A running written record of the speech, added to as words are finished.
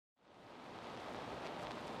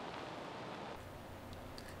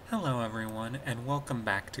Hello everyone, and welcome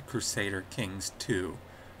back to Crusader Kings 2.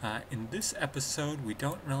 In this episode, we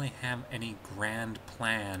don't really have any grand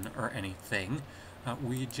plan or anything.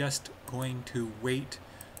 We're just going to wait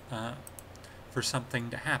for something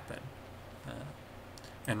to happen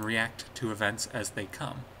and react to events as they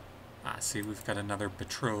come. See, we've got another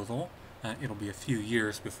betrothal. It'll be a few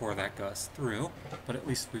years before that goes through, but at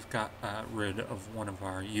least we've got rid of one of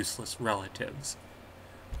our useless relatives.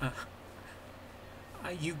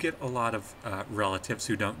 You get a lot of relatives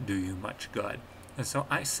who don't do you much good. And so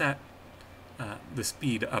I set the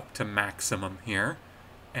speed up to maximum here,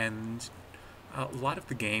 and a lot of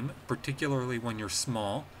the game, particularly when you're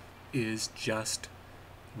small, is just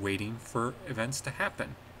waiting for events to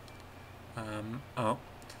happen.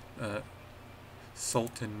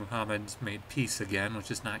 Sultan Muhammad's made peace again, which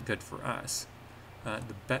is not good for us.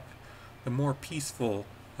 The more peaceful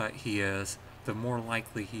he is, the more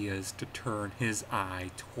likely he is to turn his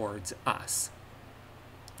eye towards us,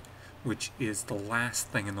 which is the last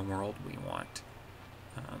thing in the world we want.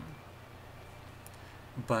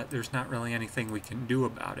 But there's not really anything we can do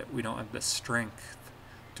about it. We don't have the strength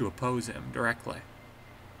to oppose him directly.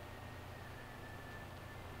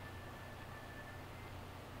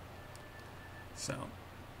 So,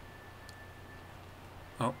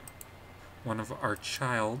 one of our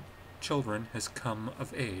children has come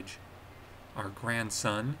of age. Our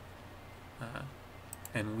grandson,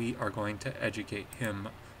 and we are going to educate him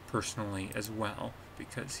personally as well,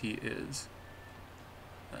 because he is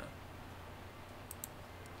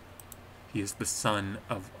the son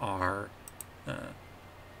of our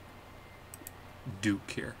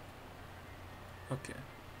Duke here. Okay.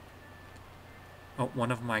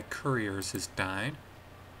 One of my couriers has died,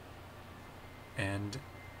 and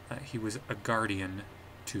he was a guardian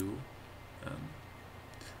to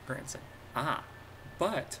grandson.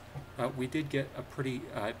 But we did get a pretty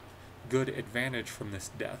good advantage from this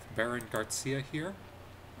death. Baron Garcia here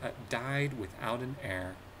died without an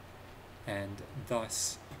heir, and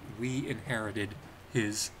thus we inherited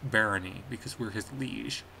his barony because we're his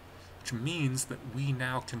liege, which means that we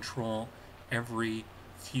now control every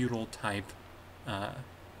feudal type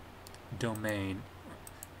domain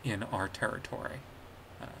in our territory,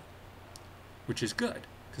 which is good,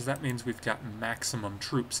 because that means we've got maximum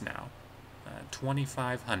troops now.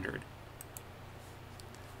 2,500.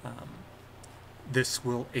 This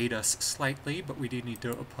will aid us slightly, but we do need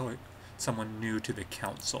to appoint someone new to the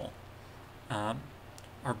council. Our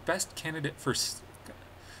best candidate for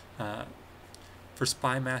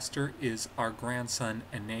Spymaster is our grandson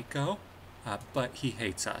Eneko, but he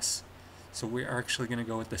hates us. So we're actually going to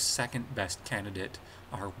go with the second best candidate,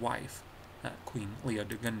 our wife, Queen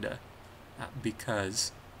Leodegunda,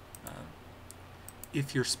 because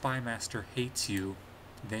if your spymaster hates you,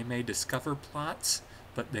 they may discover plots,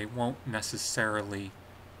 but they won't necessarily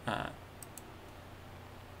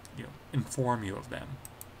inform you of them.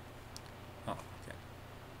 Oh, okay.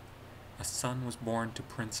 A son was born to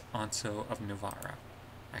Prince Anso of Navarra.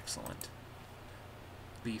 Excellent.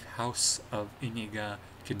 The House of Iniga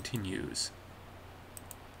continues.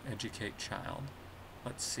 Educate child.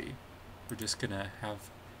 Let's see. We're just gonna have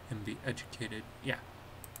him be educated. Yeah.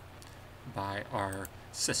 By our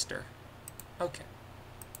sister. Okay.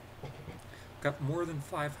 Got more than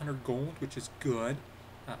 500 gold, which is good,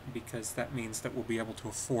 because that means that we'll be able to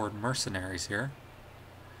afford mercenaries here.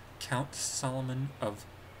 Count Solomon of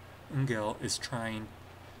Ungel is trying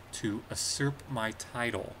to usurp my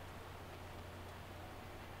title.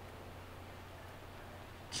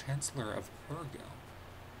 Chancellor of Urgel.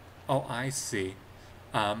 Oh, I see.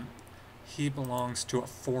 He belongs to a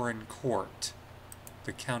foreign court.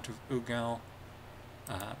 The Count of Ugel,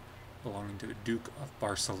 belonging to the Duke of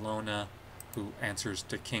Barcelona, who answers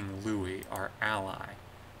to King Louis, our ally.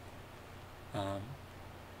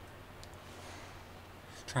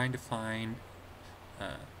 Trying to find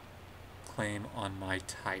claim on my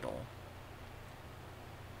title.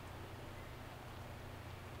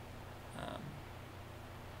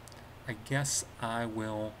 I guess I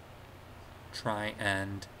will try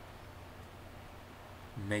and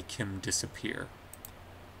make him disappear.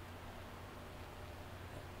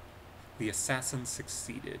 The assassin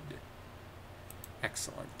succeeded.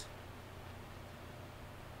 Excellent.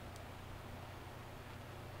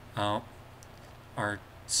 Oh, our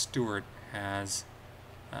steward has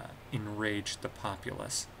enraged the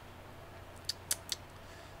populace.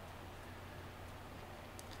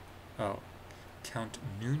 Oh, Count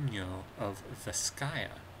Nuno of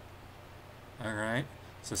Vizcaya. Alright,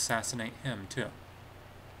 let's assassinate him too.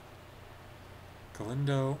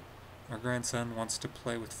 Galindo, our grandson, wants to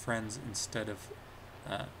play with friends instead of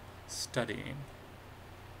studying.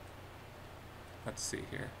 let's see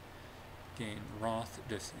here. Gain Wrath,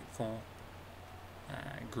 Deceitful.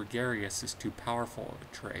 Gregarious is too powerful of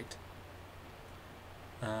a trait.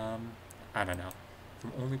 I don't know.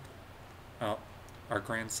 From only... Oh, our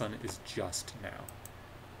grandson is just now.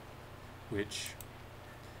 Which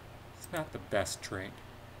is not the best trait.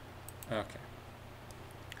 Okay.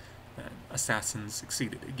 And Assassin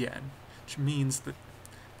succeeded again. Which means that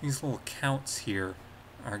these little counts here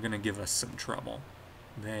are going to give us some trouble.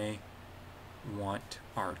 They want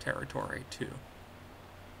our territory too.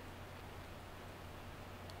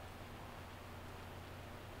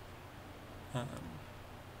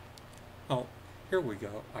 Oh, here we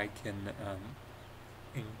go. I can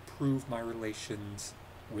improve my relations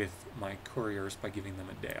with my couriers by giving them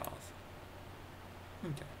a day off.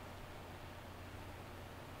 Okay.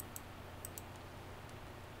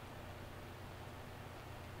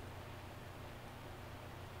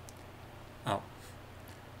 Oh.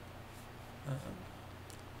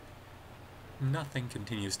 Nothing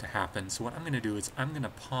continues to happen, so what I'm going to do is I'm going to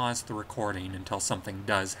pause the recording until something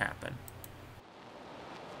does happen.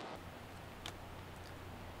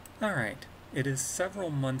 Alright, it is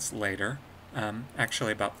several months later,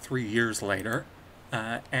 actually about 3 years later,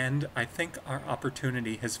 and I think our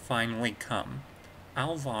opportunity has finally come.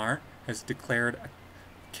 Alvar has declared a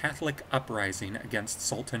Catholic uprising against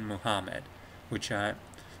Sultan Muhammad, which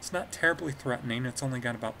it's not terribly threatening. It's only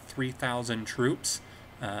got about 3,000 troops,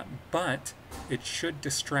 but it should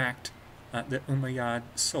distract the Umayyad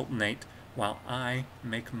Sultanate while I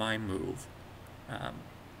make my move.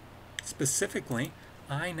 Specifically,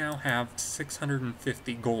 I now have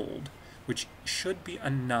 650 gold, which should be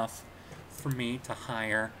enough for me to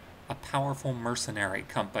hire a powerful mercenary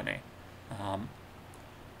company.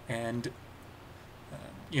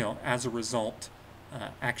 You know, as a result,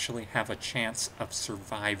 actually have a chance of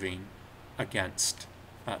surviving against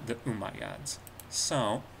the Umayyads.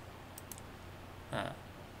 So,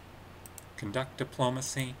 conduct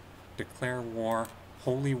diplomacy, declare war,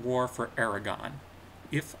 holy war for Aragon.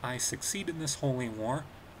 If I succeed in this holy war,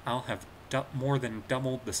 I'll have more than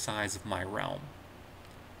doubled the size of my realm.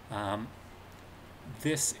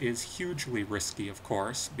 This is hugely risky, of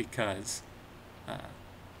course, because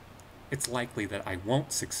it's likely that I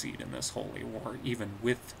won't succeed in this holy war, even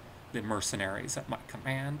with the mercenaries at my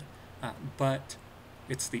command, but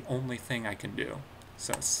it's the only thing I can do.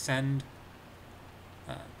 So send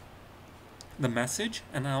the message,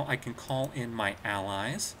 and now I can call in my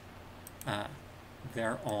allies.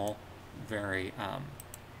 They're all very...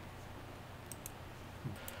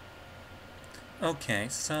 Okay,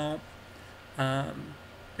 so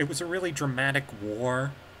it was a really dramatic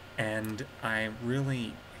war, and I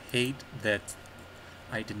really hate that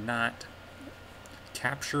I did not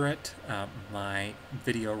capture it. My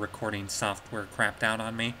video recording software crapped out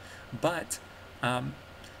on me, but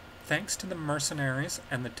thanks to the mercenaries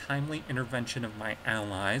and the timely intervention of my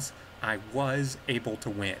allies, I was able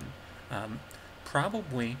to win.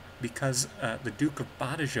 Probably because the Duke of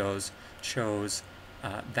Badajoz chose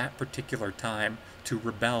that particular time to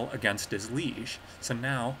rebel against his liege. So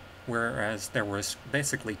now, whereas there was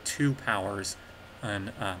basically 2 powers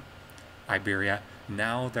in Iberia,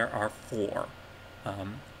 now there are 4.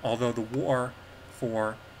 Although the war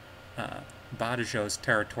for Badajoz's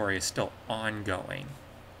territory is still ongoing.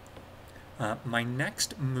 My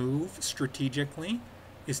next move strategically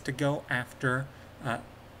is to go after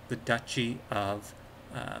the Duchy of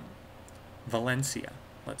Valencia.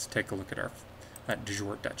 Let's take a look at our de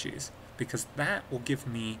jure duchies, because that will give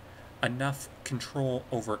me enough control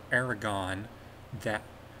over Aragon that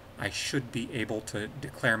I should be able to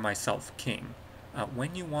declare myself king.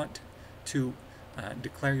 When you want to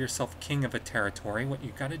declare yourself king of a territory, what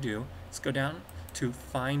you've got to do is go down to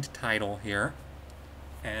Find Title here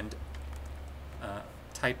and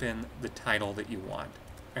type in the title that you want,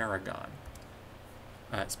 Aragon.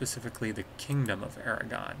 Specifically the Kingdom of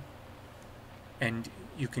Aragon. And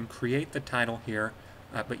you can create the title here,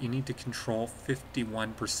 but you need to control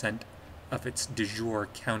 51% of its de jure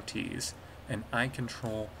counties, and I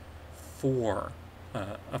control 4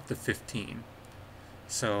 of the 15.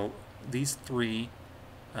 So these 3,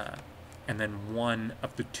 and then 1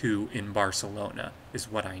 of the 2 in Barcelona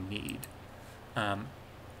is what I need.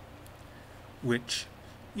 Which,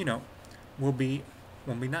 you know, will be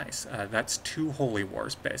nice. That's 2 holy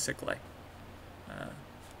wars, basically.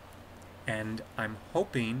 And I'm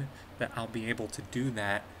hoping that I'll be able to do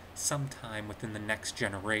that sometime within the next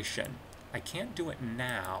generation. I can't do it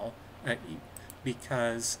now,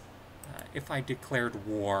 because if I declared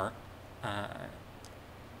war,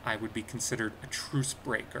 I would be considered a truce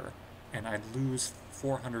breaker, and I'd lose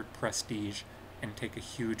 400 prestige and take a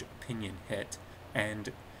huge opinion hit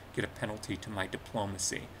and get a penalty to my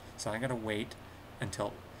diplomacy. So I gotta wait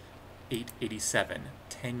until 887.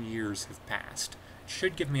 10 years have passed.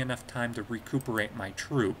 Should give me enough time to recuperate my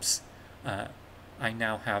troops. I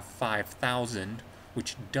now have 5,000,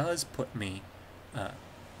 which does put me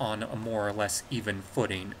on a more or less even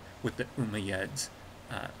footing with the Umayyads,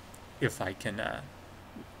 if I can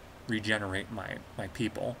regenerate my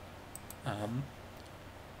people.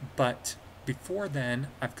 But before then,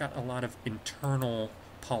 I've got a lot of internal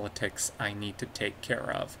politics I need to take care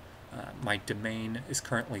of. My domain is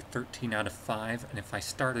currently 13 out of 5, and if I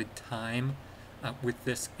started time with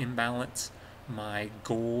this imbalance, my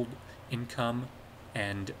gold income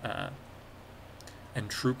and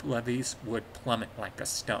troop levies would plummet like a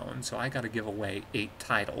stone. So I got to give away 8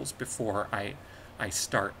 titles before I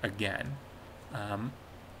start again.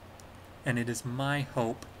 And it is my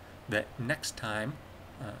hope that next time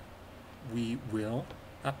we will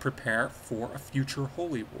prepare for a future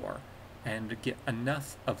holy war and get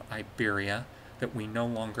enough of Iberia that we no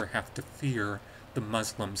longer have to fear the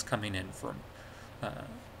Muslims coming in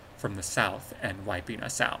from the south and wiping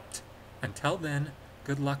us out. Until then,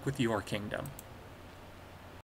 good luck with your kingdom.